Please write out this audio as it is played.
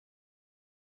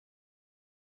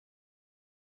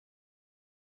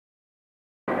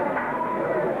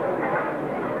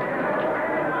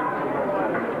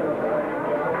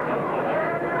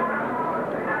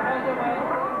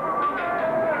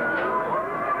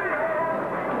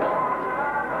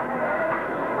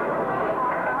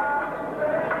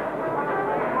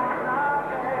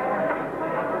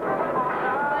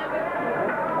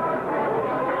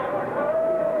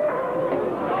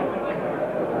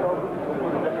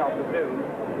afternoon,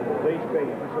 these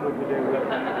things are something to do with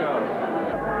electric cars.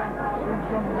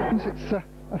 It's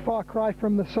a far cry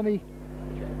from the sunny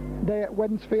day at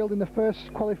Hednesford in the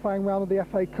first qualifying round of the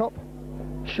FA Cup.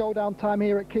 Showdown time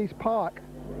here at Keys Park.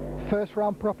 First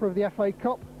round proper of the FA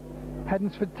Cup.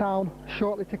 Hednesford Town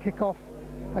shortly to kick off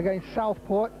against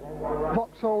Southport.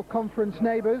 Vauxhall Conference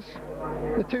neighbours.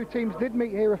 The two teams did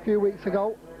meet here a few weeks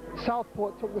ago.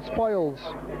 Southport took the spoils.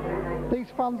 These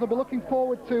fans will be looking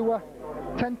forward to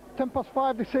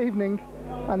 5 this evening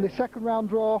and the second round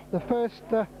draw, the first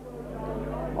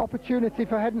opportunity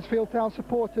for Hednesfield Town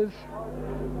supporters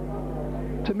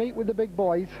to meet with the big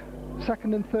boys.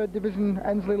 Second and third division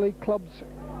Ensley League clubs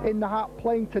in the hat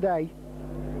playing today,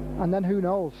 and then who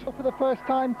knows. For the first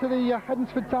time to the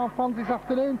Hednesford Town fans this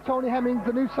afternoon, Tony Hemmings,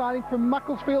 the new signing from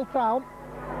Macclesfield Town.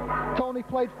 Tony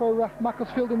played for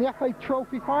Macclesfield in the FA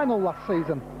Trophy final last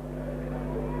season.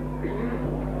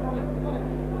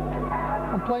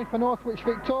 And playing for Northwich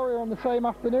Victoria on the same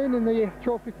afternoon in the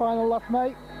Trophy final last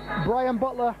night. Brian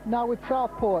Butler now with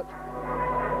Southport.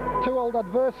 Two old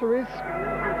adversaries.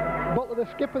 Butler the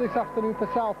skipper this afternoon for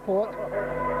Southport.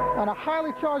 And a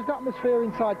highly charged atmosphere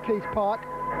inside Keys Park.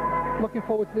 Looking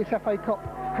forward to this FA Cup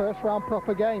first round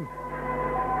proper game.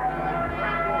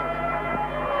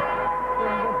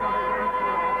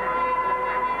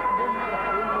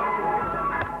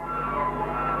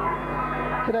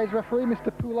 Today's referee,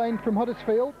 Mr. Poulain from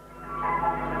Huddersfield,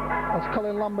 as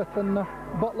Colin Lambert and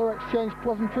Butler exchange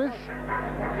pleasantries.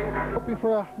 Hoping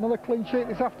for another clean sheet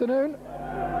this afternoon.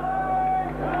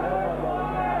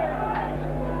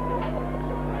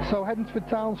 So Hednesford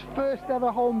Town's first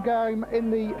ever home game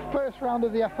in the first round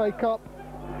of the FA Cup.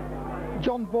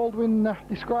 John Baldwin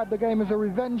described the game as a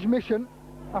revenge mission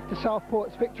after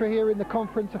Southport's victory here in the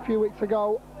conference a few weeks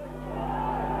ago.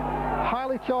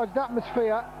 Highly charged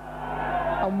atmosphere,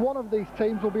 and one of these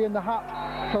teams will be in the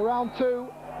hat for round two.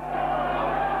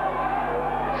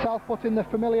 Southport in the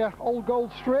familiar old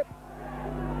gold strip.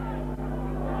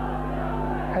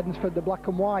 Hednesford the black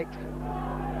and white.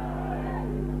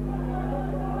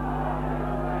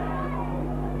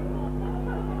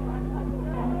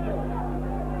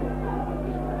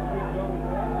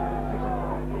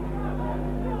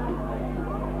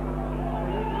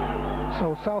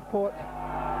 So Southport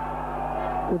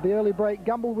with the early break,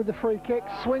 gambled with the free kick,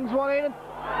 swings one in,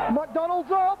 McDonald's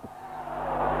up!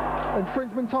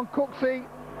 Infringement on Cooksey.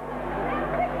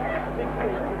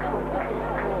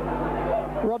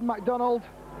 Rod MacDonald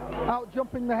out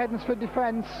jumping the Hednesford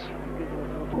defence.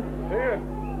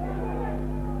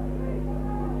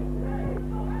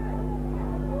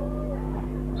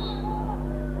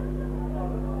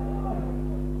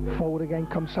 Forward again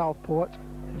comes Southport.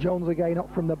 Jones again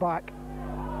up from the back.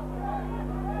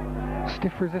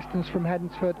 Stiff resistance from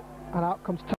Hednesford, and out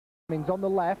comes Cummings on the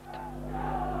left.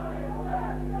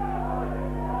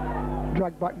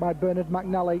 Dragged back by Bernard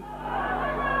McNally,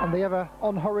 and the ever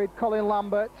unhurried Colin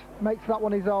Lambert makes that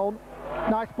one his own.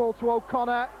 Nice ball to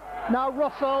O'Connor. Now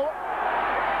Russell.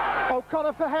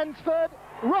 O'Connor for Hednesford.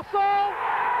 Russell!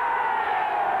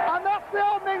 And that's the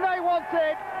opening they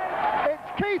wanted.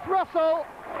 It's Keith Russell.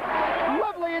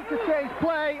 Lovely interchange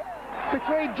play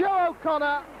between Joe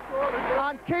O'Connor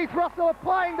and Keith Russell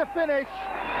applying the finish.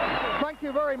 Thank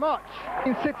you very much.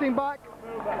 In sitting back,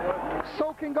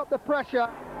 soaking up the pressure.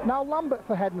 Now Lambert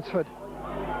for Hednesford.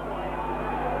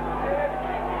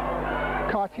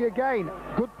 Carty again.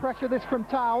 Good pressure this from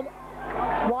Town.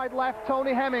 Wide left,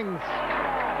 Tony Hemmings.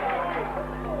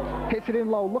 Hits it in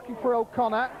low, looking for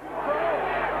O'Connor.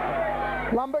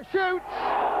 Lambert shoots,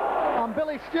 and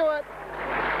Billy Stewart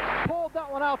pulled that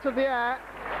one out of the air,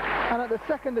 and at the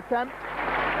second attempt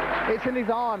it's in his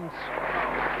arms.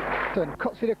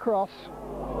 Cuts it across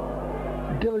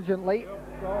diligently.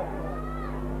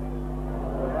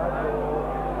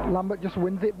 Lambert just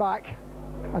wins it back,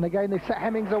 and again they set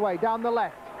Hemmings away down the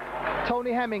left.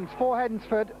 Tony Hemmings for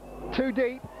Hednesford, too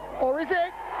deep, or is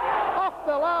it? Off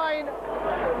the line.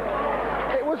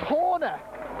 It was Horner.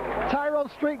 Tyrone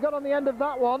Street got on the end of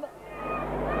that one.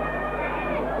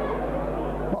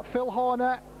 But Phil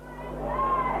Horner,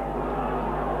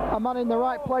 a man in the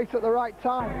right place at the right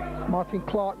time. Martin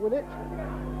Clark with it.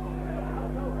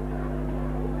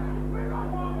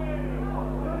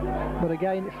 But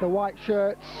again, it's the white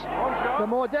shirts. The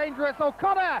more dangerous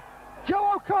O'Connor.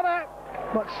 Joe O'Connor.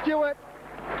 But Stewart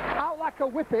out like a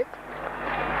whippet.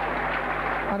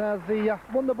 And as he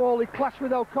won the ball, he clashed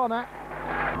with O'Connor.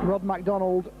 Rod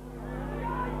MacDonald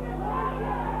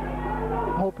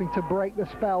hoping to break the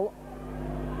spell.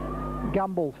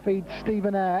 Gamble feeds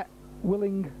Stephen Eyre.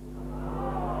 Willing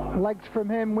legs from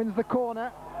him, wins the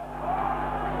corner.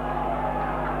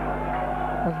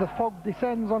 as the fog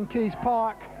descends on Keys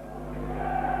Park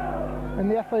in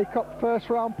the FA Cup first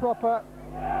round proper.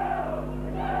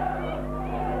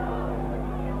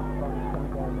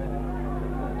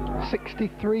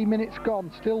 "63 minutes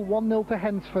gone, still 1-0 to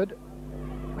Hednesford.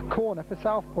 A corner for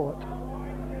Southport.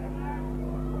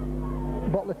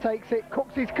 Butler takes it,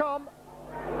 Cooksy's come.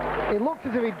 It looks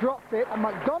as if he dropped it, and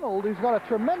MacDonald, who's got a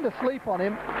tremendous leap on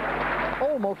him,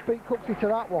 almost beat Cooksey to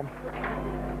that one.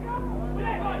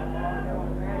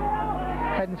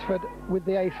 Hednesford with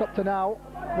the ace up to now,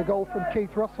 the goal from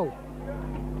Keith Russell.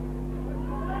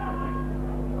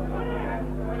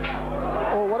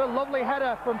 Oh, what a lovely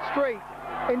header from Street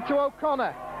into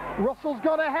O'Connor. Russell's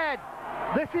gone ahead.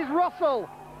 This is Russell.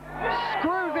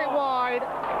 Screws it wide,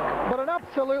 but an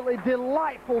absolutely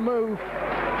delightful move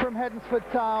from Hednesford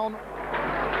Town.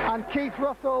 And Keith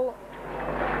Russell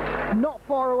not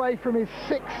far away from his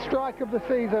 6th strike of the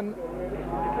season,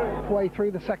 way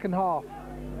through the second half.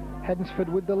 Hednesford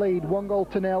with the lead,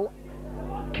 1-0.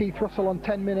 Keith Russell on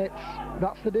 10 minutes.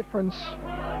 That's the difference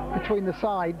between the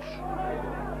sides.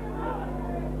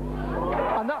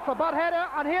 And that's a bad header,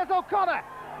 and here's O'Connor.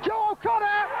 Joe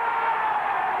O'Connor!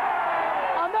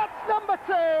 And that's number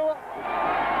 2.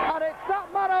 And it's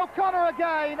that man O'Connor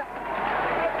again.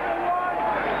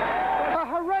 A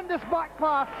horrendous back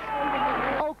pass.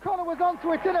 O'Connor was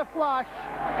onto it in a flash.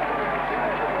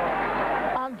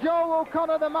 And Joe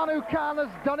O'Connor, the man who can, has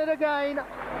done it again.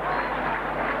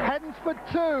 Hednesford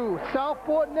 2,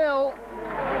 Southport 0.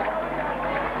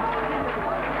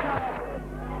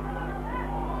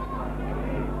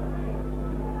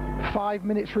 Five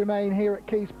minutes remain here at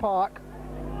Keys Park.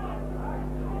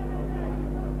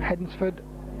 Hednesford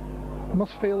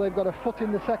must feel they've got a foot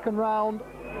in the second round.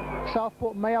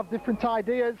 Southport may have different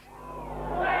ideas.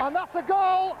 And that's a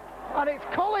goal! And it's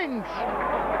Collins!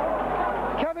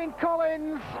 Kevin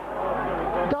Collins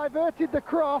diverted the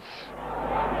cross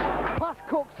past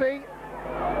Cooksey.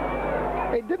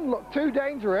 It didn't look too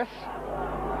dangerous,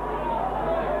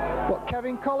 but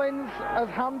Kevin Collins has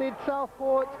handed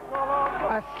Southport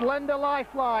a slender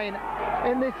lifeline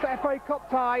in this FA Cup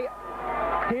tie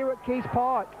here at Keys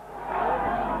Park.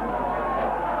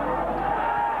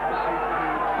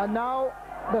 And now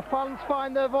the fans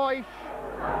find their voice.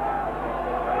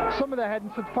 Some of the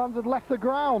Hednesford fans had left the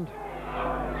ground.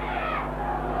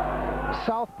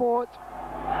 Southport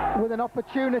with an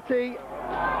opportunity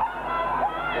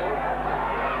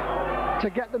to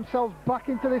get themselves back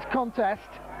into this contest.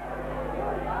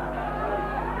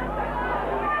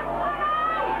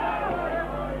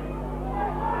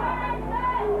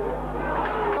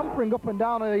 Scampering up and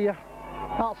down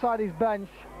outside his bench.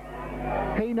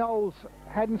 He knows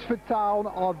Hednesford Town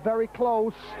are very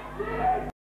close.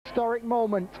 Historic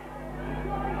moment.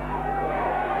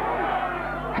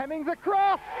 Hemmings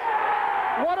across.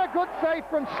 What a good save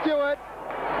from Stewart.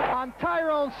 And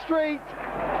Tyrone Street,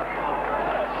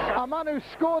 a man who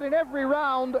scored in every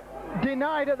round,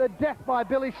 denied at the death by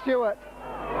Billy Stewart.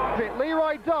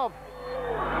 Leroy Dove.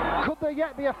 Could there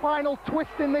yet be a final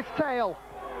twist in this tale?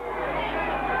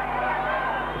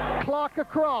 Clark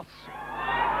across.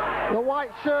 The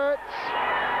white shirts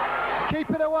keep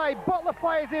it away. Butler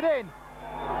fires it in.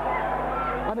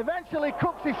 And eventually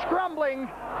Cooksey scrambling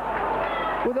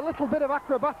with a little bit of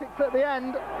acrobatics at the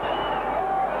end.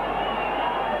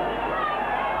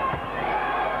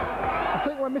 I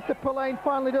think when Mr. Pullane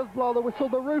finally does blow the whistle,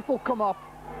 the roof will come off.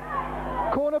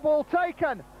 Corner ball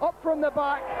taken, up from the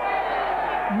back.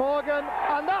 Morgan,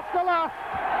 and that's the last.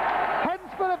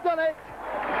 Hednesford have done it.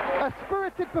 A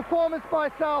spirited performance by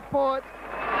Southport,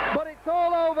 but it's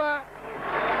all over.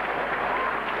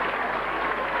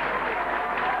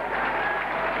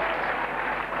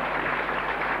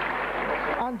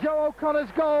 And Joe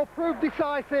O'Connor's goal proved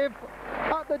decisive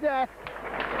at the death.